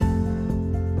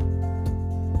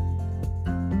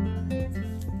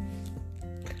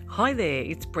Hi there,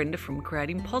 it's Brenda from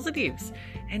Creating Positives,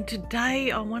 and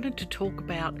today I wanted to talk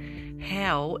about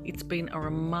how it's been a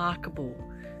remarkable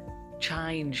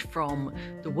change from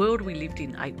the world we lived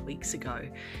in 8 weeks ago.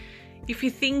 If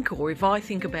I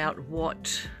think about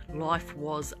what life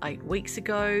was 8 weeks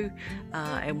ago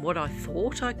and what I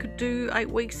thought I could do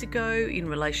 8 weeks ago in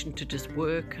relation to just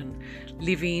work and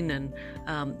living and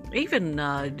even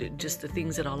just the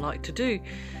things that I like to do,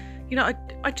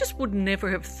 I just would never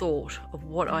have thought of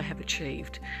what I have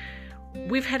achieved.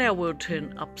 We've had our world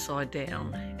turn upside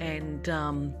down and,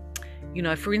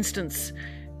 for instance,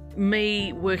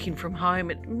 me working from home,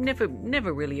 it never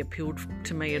really appealed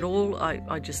to me at all.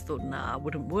 I just thought, it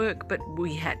wouldn't work, but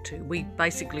we had to. We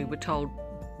basically were told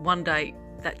one day,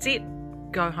 that's it,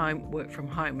 go home, work from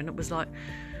home. And it was like,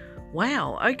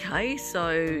 wow, okay. So,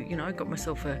 I got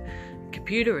myself a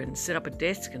computer and set up a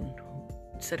desk and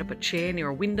set up a chair near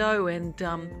a window and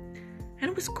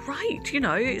it was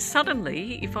great.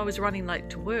 Suddenly, if I was running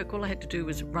late to work, all I had to do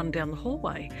was run down the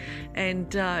hallway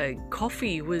and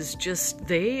coffee was just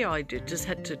there. I just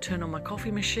had to turn on my coffee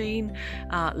machine.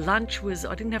 I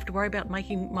didn't have to worry about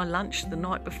making my lunch the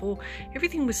night before.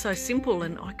 Everything was so simple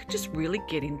and I could just really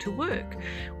get into work,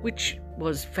 which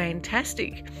was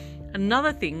fantastic.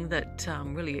 Another thing that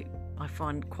really I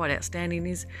find quite outstanding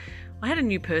is I had a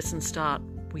new person start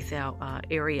with our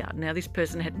area. Now, this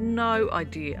person had no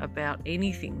idea about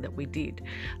anything that we did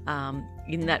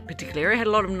in that particular area. Had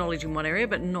a lot of knowledge in one area,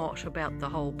 but not about the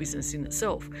whole business in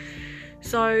itself.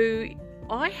 So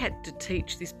I had to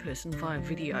teach this person via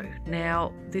video.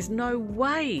 Now, there's no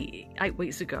way 8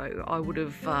 weeks ago I would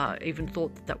have even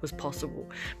thought that was possible.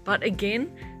 But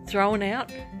again, thrown out,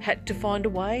 had to find a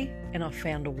way, and I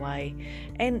found a way.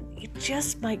 And it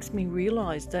just makes me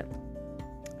realise that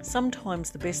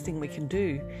sometimes the best thing we can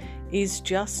do is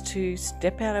just to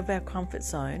step out of our comfort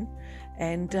zone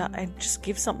and just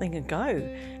give something a go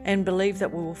and believe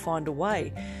that we will find a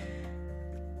way.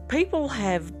 People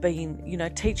have been,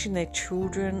 teaching their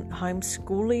children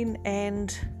homeschooling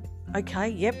and,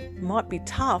 might be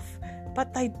tough,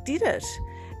 but they did it.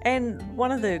 And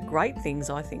one of the great things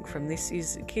I think from this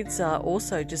is kids are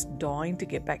also just dying to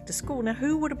get back to school. Now,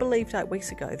 who would have believed 8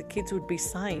 weeks ago the kids would be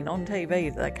saying on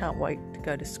TV that they can't wait to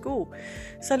go to school?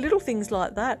 So little things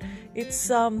like that.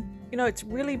 It's it's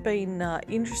really been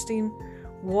interesting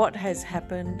what has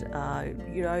happened.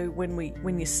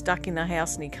 When you're stuck in a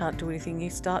house and you can't do anything,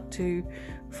 you start to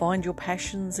find your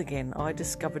passions again. I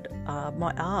discovered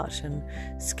my art and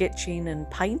sketching and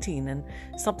painting, and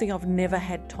something I've never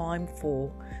had time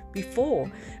for before.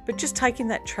 But just taking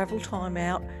that travel time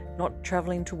out, not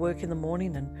travelling to work in the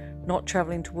morning and not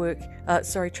travelling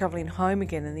home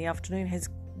again in the afternoon, has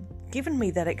given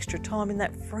me that extra time and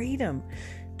that freedom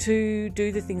to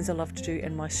do the things I love to do.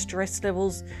 And my stress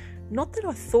levels, not that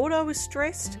I thought I was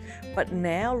stressed, but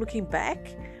now looking back,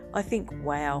 I think,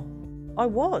 wow,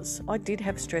 I did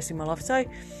have stress in my life. So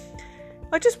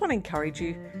I just want to encourage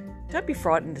you, don't be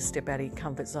frightened to step out of your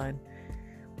comfort zone.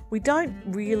 We don't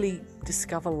really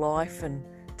discover life and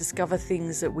discover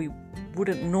things that we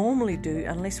wouldn't normally do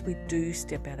unless we do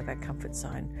step out of our comfort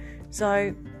zone.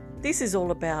 So this is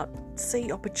all about see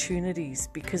opportunities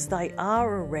because they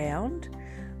are around.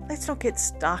 Let's not get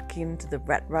stuck into the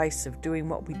rat race of doing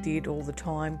what we did all the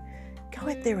time. Go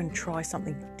out there and try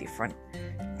something different.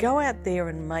 Go out there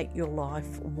and make your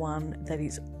life one that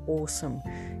is awesome.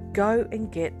 Go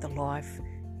and get the life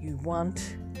you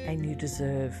want and you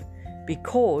deserve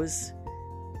because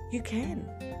you can.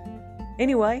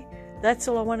 Anyway, that's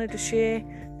all I wanted to share.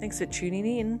 Thanks for tuning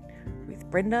in with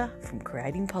Brenda from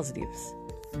Creating Positives.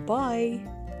 Bye.